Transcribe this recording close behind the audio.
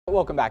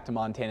Welcome back to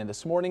Montana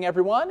This Morning,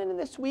 everyone. And in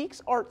this week's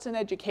Arts and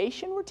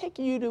Education, we're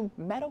taking you to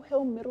Meadow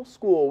Hill Middle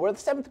School, where the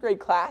 7th grade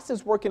class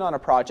is working on a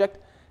project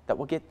that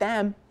will get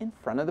them in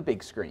front of the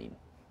big screen.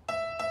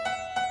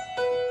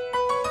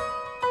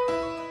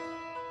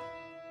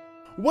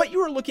 What you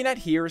are looking at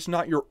here is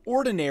not your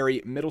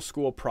ordinary middle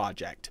school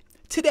project.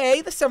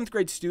 Today, the 7th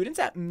grade students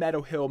at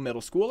Meadow Hill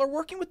Middle School are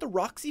working with the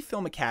Roxy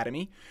Film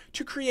Academy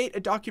to create a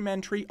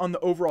documentary on the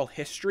overall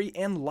history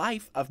and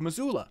life of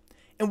Missoula.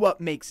 And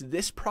what makes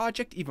this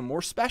project even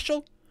more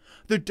special?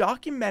 The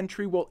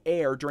documentary will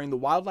air during the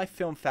Wildlife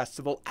Film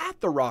Festival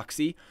at the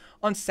Roxy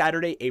on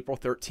Saturday, April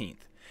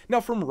 13th. Now,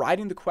 from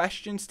writing the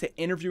questions to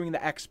interviewing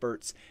the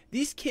experts,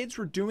 these kids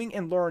were doing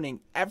and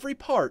learning every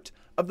part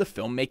of the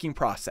filmmaking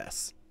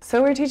process.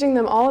 So we're teaching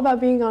them all about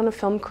being on a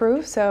film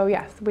crew. So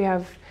yes, we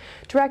have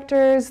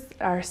directors,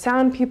 our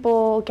sound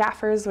people,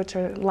 gaffers, which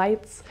are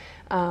lights,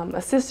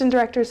 assistant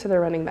directors, so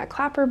they're running that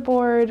clapper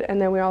board, and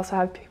then we also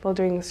have people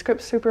doing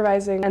script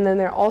supervising, and then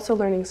they're also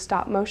learning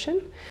stop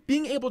motion.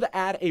 Being able to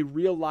add a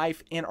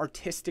real-life and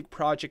artistic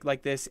project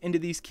like this into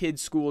these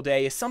kids' school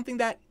day is something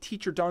that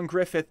teacher Don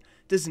Griffith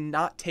does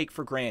not take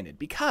for granted,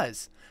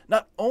 because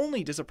not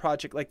only does a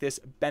project like this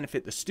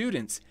benefit the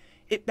students,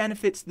 it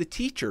benefits the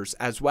teachers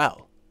as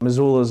well.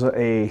 Missoula is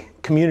a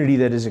community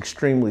that is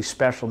extremely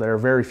special. There are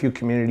very few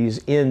communities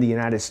in the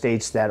United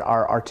States that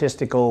are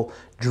artistical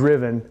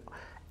driven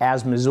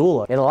as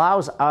Missoula. It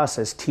allows us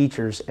as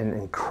teachers an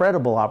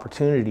incredible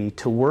opportunity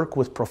to work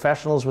with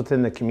professionals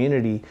within the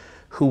community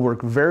who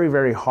work very,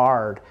 very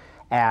hard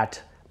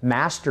at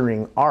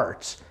mastering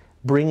arts,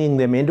 bringing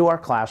them into our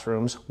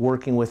classrooms,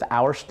 working with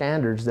our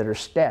standards that are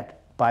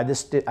set by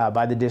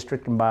the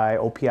district and by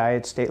OPI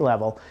at state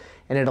level,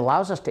 and it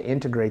allows us to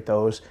integrate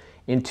those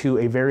into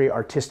a very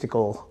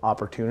artistical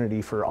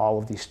opportunity for all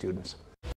of these students.